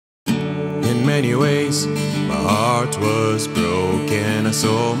many ways my heart was broken. I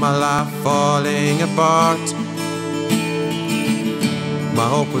saw my life falling apart. My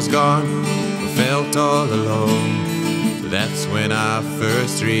hope was gone, I felt all alone. That's when I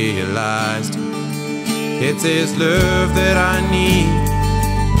first realized it's His love that I need.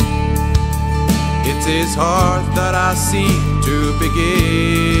 It's His heart that I seek to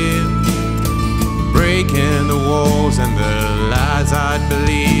begin, breaking the walls and the lies I'd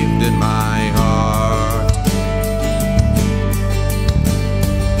believed in my heart.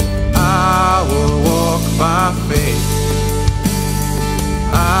 I will walk by faith,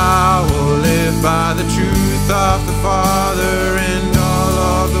 I will live by the truth of the Father, and all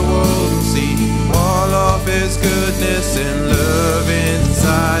of the world will see all of His goodness and love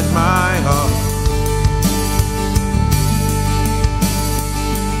inside my heart.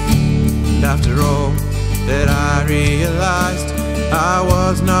 And after all that I realized, I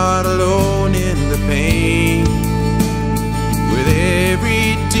was not alone in the pain. With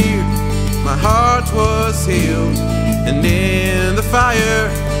every tear my heart was healed, and in the fire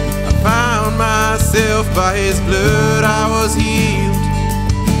I found myself. By His blood I was healed,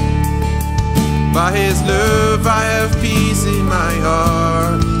 by His love I have peace in my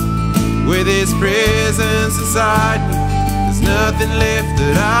heart. With His presence inside me, there's nothing left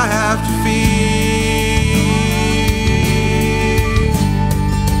that I have to fear.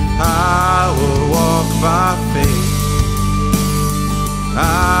 I will walk by faith,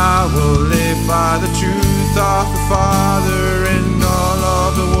 I will live by the truth of the Father, and all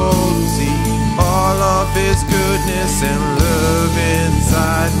of the world will see all of His goodness and love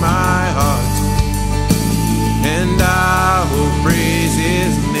inside my heart. And I will praise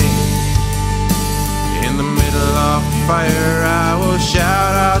His name. In the middle of the fire I will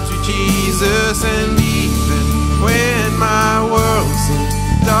shout out to Jesus, and even when my world seems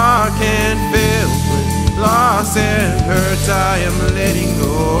dark and filled with loss and hurt, I am letting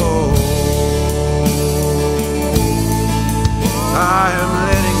go. I am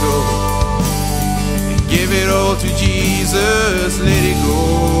letting go. And give it all to Jesus, let it go.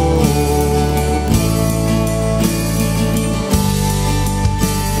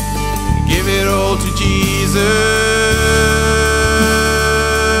 And give it all to Jesus.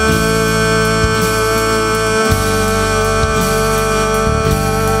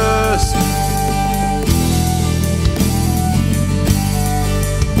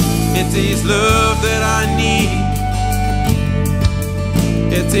 It's His love that I need,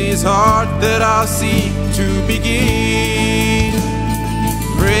 it's His heart that I'll seek to begin,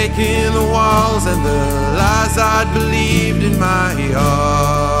 breaking the walls and the lies I'd believed in my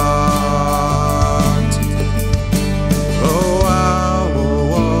heart. Oh, I will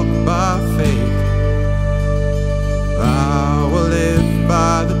walk by faith, I will live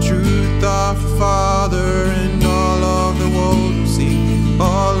by the truth of the Father, and all of the world will see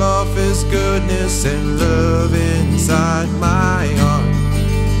all of His goodness and love inside my heart.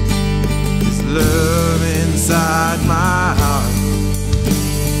 His love inside my